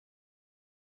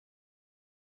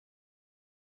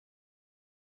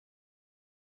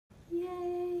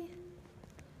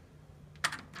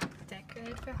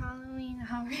for Halloween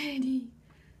already.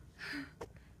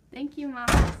 Thank you, Mom,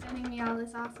 for sending me all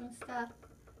this awesome stuff.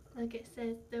 Look, it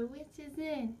says the witch is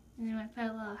in. And then I put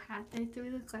a little hat there so we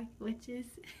look like witches.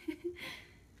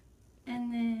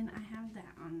 And then I have that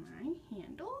on my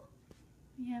handle.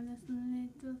 We have this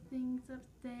little things up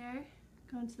there.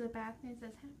 Going to the bathroom, it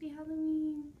says Happy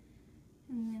Halloween.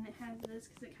 And then it has this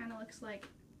because it kind of looks like,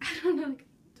 I don't know, like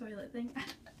a toilet thing.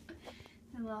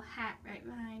 A little hat right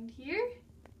behind here.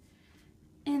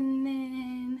 And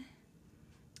then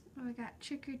we got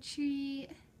Trick or Treat.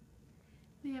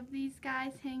 We have these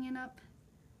guys hanging up.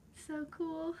 So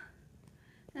cool.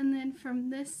 And then from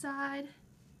this side,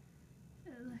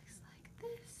 it looks like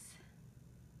this.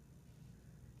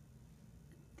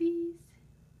 These.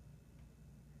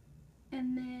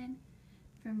 And then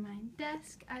from my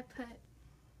desk, I put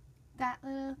that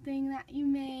little thing that you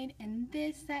made and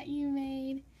this that you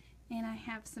made. And I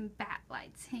have some bat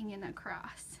lights hanging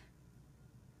across.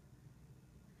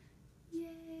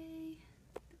 Yay!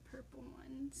 The purple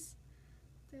ones.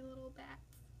 They're little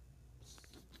bats.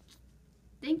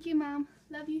 Thank you, Mom.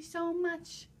 Love you so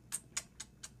much.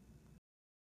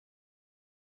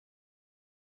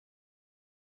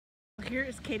 Here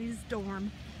is Katie's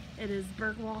dorm. It is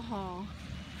Bergwall Hall.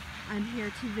 I'm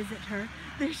here to visit her.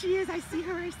 There she is. I see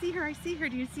her. I see her. I see her.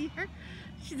 Do you see her?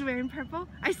 She's wearing purple.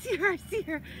 I see her. I see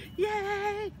her.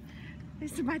 Yay!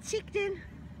 There's my chicken.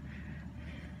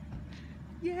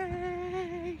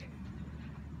 Yay!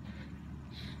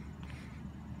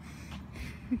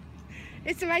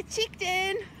 It's my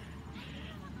chicken.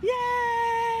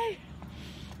 Yay!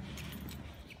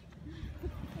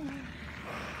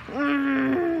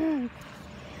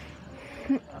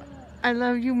 I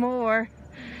love you more.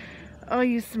 Oh,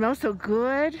 you smell so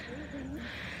good.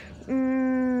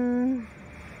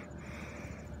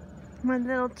 My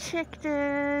little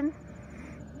chicken.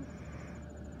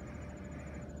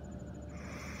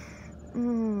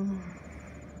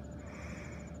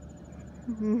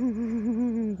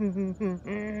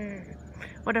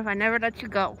 What if I never let you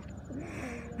go?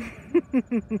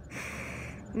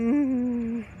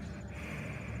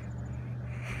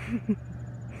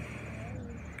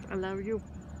 I love you.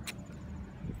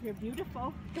 You're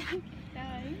beautiful. Thank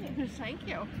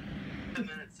you. 10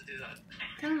 minutes to do that.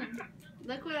 Come on.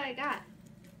 Look what I got.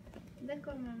 Look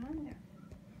what my mom got.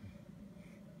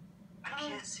 I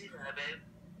can't see that, babe.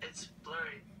 It's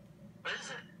blurry. What is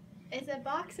it? It's a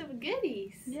box of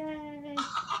goodies. Yay.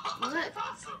 Look.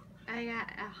 Awesome. I got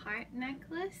a heart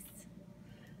necklace.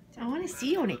 I want to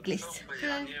see your necklace.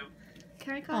 Hopefully on you.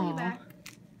 Can I call you back?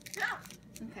 Yeah.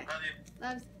 Okay. Love you.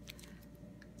 Loves.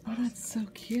 Oh, that's so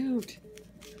cute.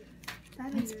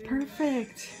 That That's is really-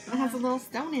 perfect. It has a little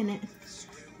stone in it.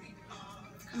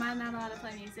 Am I not allowed to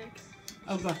play music?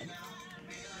 Oh, go ahead.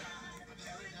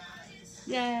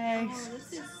 Yay. Oh,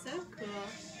 this is so cool.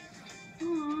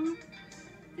 Aww.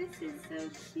 This is so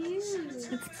cute.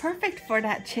 It's perfect for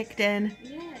that chicken.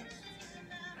 Yes.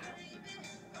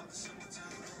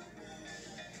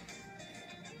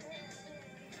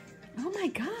 Oh my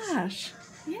gosh.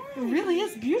 Yay. It really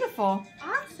is beautiful.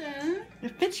 Awesome.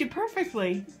 It fits you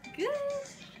perfectly. Good.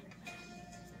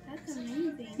 That's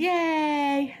amazing.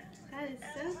 Yay. That is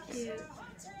so cute.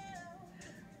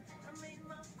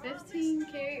 15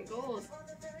 karat gold.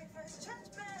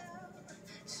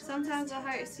 Sometimes the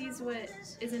heart sees what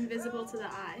is invisible to the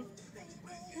eye.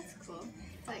 That's cool.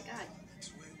 It's like God.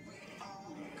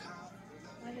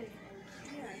 What is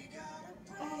here?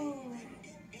 Oh,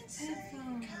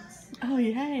 headphones. Oh,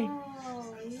 yay.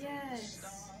 Oh,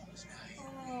 yes.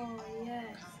 Oh,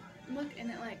 yes. Look, and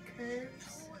it like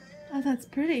curves. Oh, that's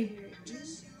pretty. Here.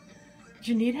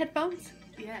 Do you need headphones?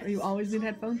 Yes. Or you always need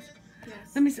headphones? Yes.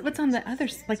 Let me see. What's on the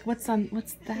others? Like, what's I that?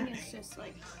 think it's just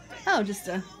like, Oh, just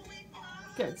a...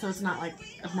 Good, so it's not like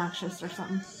obnoxious or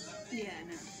something. yeah,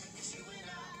 no.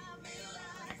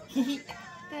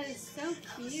 That is so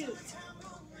cute.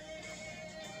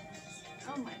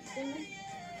 Oh my goodness.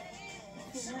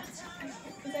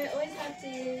 Because I always have to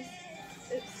use,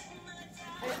 oops,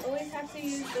 I always have to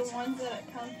use the ones that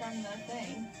come from the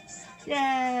thing. Yay!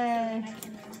 And I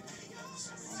can,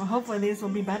 Well, hopefully these will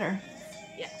be better.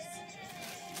 yes.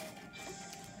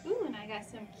 Ooh, and I got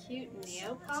some cute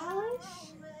nail polish.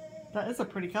 That is a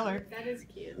pretty color. That is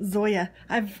cute. Zoya.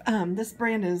 This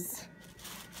brand is,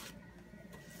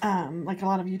 like a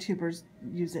lot of YouTubers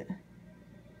use it.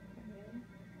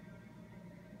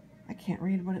 I can't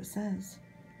read what it says.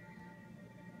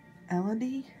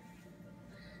 Elodie?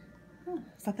 Huh.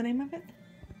 Is that the name of it?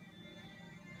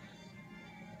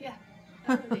 Yeah.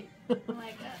 Totally. I'm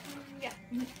like, yeah.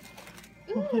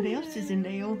 Well, what else is in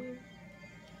there? I don't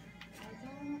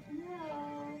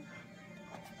know.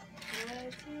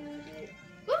 What's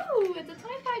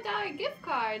 $50 gift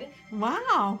card.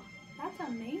 Wow. That's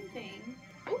amazing.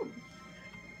 Ooh.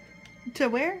 To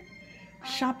where?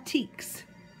 Shop Teaks.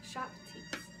 Shop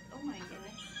Teaks. Oh my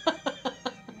goodness. I'm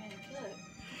gonna kill it.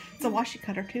 It's a washi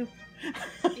cutter too.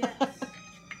 Yes.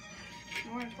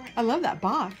 More important. I love that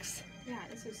box. Yeah,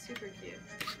 this is super cute.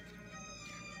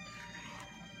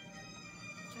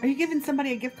 Are you giving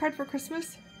somebody a gift card for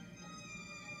Christmas?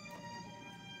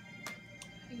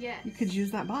 Yes. You could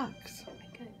use that box.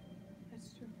 I could.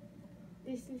 That's true.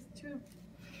 This is true.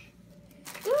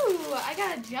 Ooh, I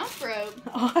got a jump rope.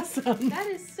 Awesome. That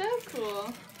is so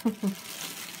cool.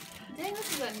 Dang,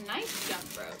 this is a nice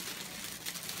jump rope.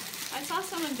 I saw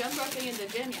someone jump roping in the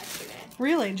gym yesterday.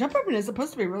 Really? Jump roping is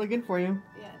supposed to be really good for you.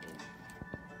 Yeah, dude.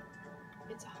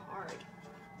 It's hard.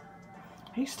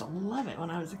 I used to love it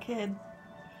when I was a kid.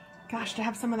 Gosh, to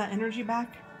have some of that energy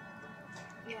back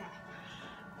Yeah.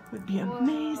 would be Whoa.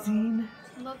 amazing.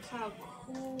 Look how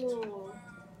cool.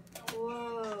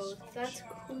 Whoa, that's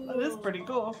cool. That is pretty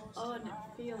cool. Oh, and it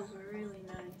feels really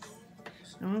nice.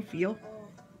 I don't feel. Oh.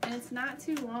 And it's not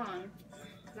too long,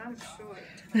 because I'm short.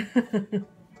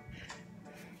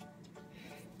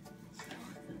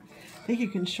 I think you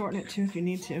can shorten it too if you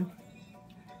need to.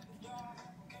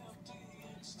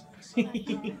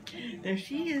 There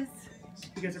she is.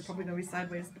 You guys are probably going to be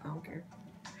sideways, but I don't care.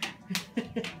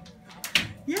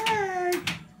 Yay!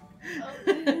 Oh.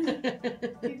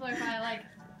 People are probably like,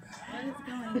 what is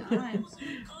going on?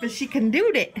 But she can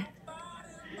do it.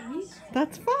 Really?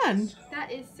 That's fun.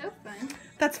 That is so fun.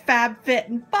 That's fab, fit,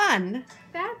 and fun.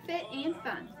 Fab, fit, and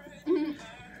fun.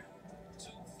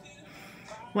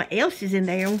 What else is in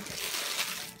there?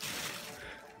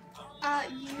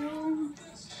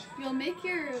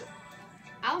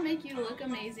 I'll make you look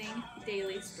amazing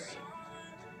daily spray.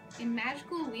 A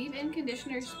magical leave-in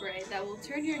conditioner spray that will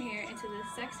turn your hair into the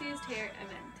sexiest hair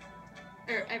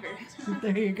ever.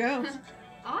 There you go.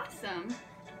 Awesome.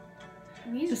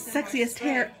 The sexiest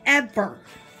hair ever.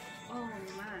 Oh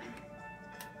my.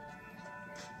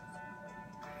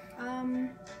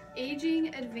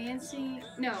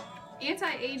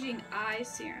 Anti-aging eye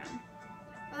serum.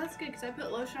 Oh, that's good because I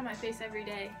put lotion on my face every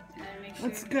day and I make sure.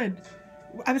 That's good.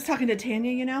 I was talking to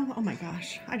Tanya, you know. Oh my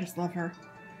gosh, I just love her.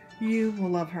 You will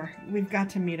love her. We've got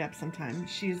to meet up sometime.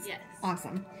 She's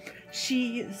awesome.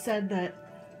 She said that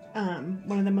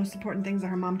one of the most important things that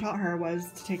her mom taught her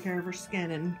was to take care of her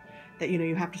skin, and that, you know,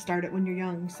 you have to start it when you're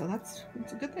young. So that's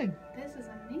a good thing. This is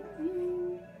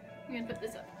amazing. I'm gonna put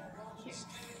this up here.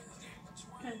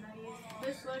 Because I use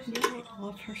this lotion. I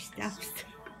love her stuff.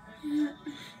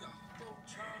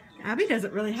 Abby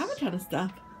doesn't really have a ton of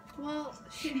stuff. Well,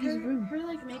 her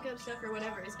like makeup stuff or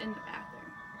whatever is in the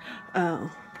bathroom. Oh.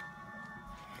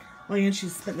 Well, yeah, she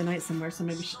spent the night somewhere, so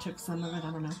maybe she took some of it.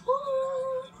 I don't know.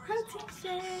 Ooh, protein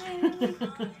shake.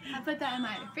 I put that in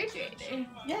my refrigerator.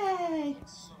 Yay!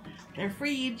 Their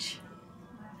fridge.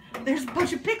 There's a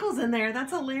bunch of pickles in there.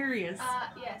 That's hilarious.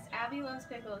 Yes, Abby loves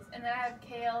pickles. And then I have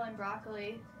kale and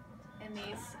broccoli in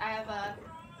these. I have a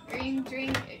green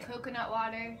drink, coconut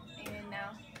water, and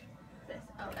now this.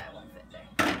 Oh, that won't fit there.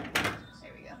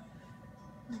 There we go.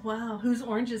 Wow. Who's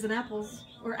oranges and apples?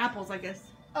 Or apples, I guess.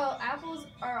 Oh, apples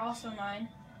are also mine.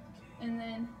 And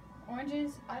then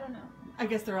oranges, I don't know. I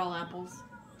guess they're all apples.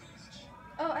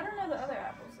 Oh, I don't know the other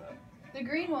apples though. The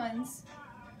green ones,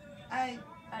 I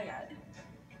got it.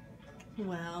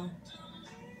 Well,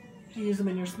 do you use them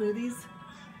in your smoothies?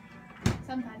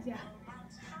 Sometimes, yeah.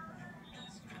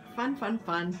 Fun, fun,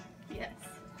 fun. Yes.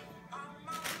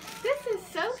 This is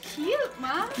so cute,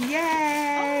 Mom.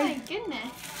 Yay! Oh my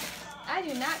goodness. I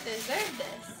do not deserve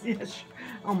this. Yes.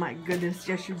 Oh my goodness,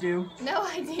 yes you do. No,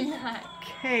 I do not.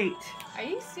 Kate. Are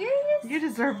you serious? You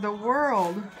deserve the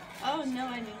world. Oh, no,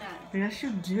 I do not. Yes,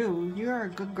 you do. You are a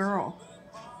good girl.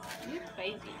 You're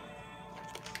crazy.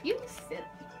 You silly.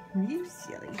 You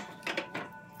silly.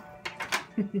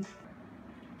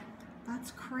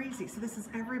 That's crazy. So this is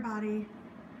everybody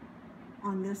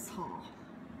on this hall.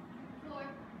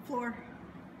 Floor.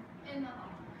 In the hall.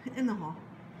 In the hall.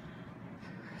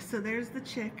 So there's the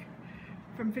chick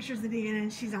from Fisher's, Indiana,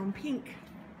 and she's on pink.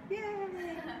 Yay!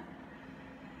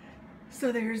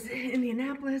 So there's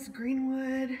Indianapolis,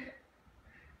 Greenwood,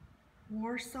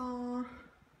 Warsaw,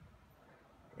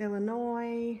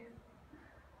 Illinois,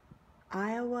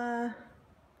 Iowa,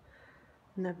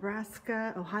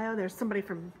 Nebraska, Ohio. There's somebody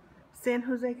from San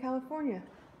Jose, California.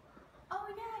 Oh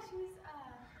yeah, she's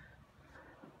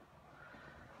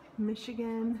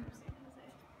Michigan,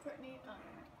 Courtney.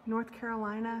 North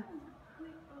Carolina.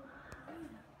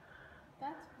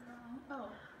 That's wrong. Oh,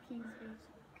 Kings Beach,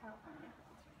 California.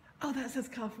 Oh, that says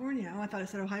California. Oh, I thought it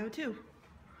said Ohio too.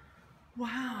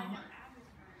 Wow.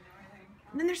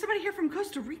 And then there's somebody here from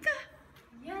Costa Rica?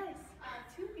 Yes,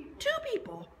 2 people. 2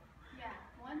 people. Yeah,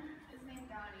 one is named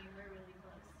Donnie, and we're really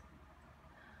close.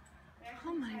 We Oh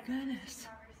actually my just had a goodness.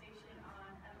 conversation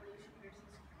on evolution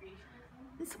versus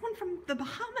creationism. And someone from the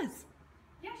Bahamas.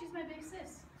 Yeah, she's my big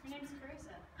sis. Her name's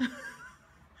Carissa.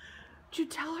 Did you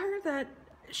tell her that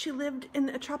she lived in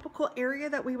a tropical area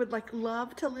that we would like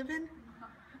love to live in?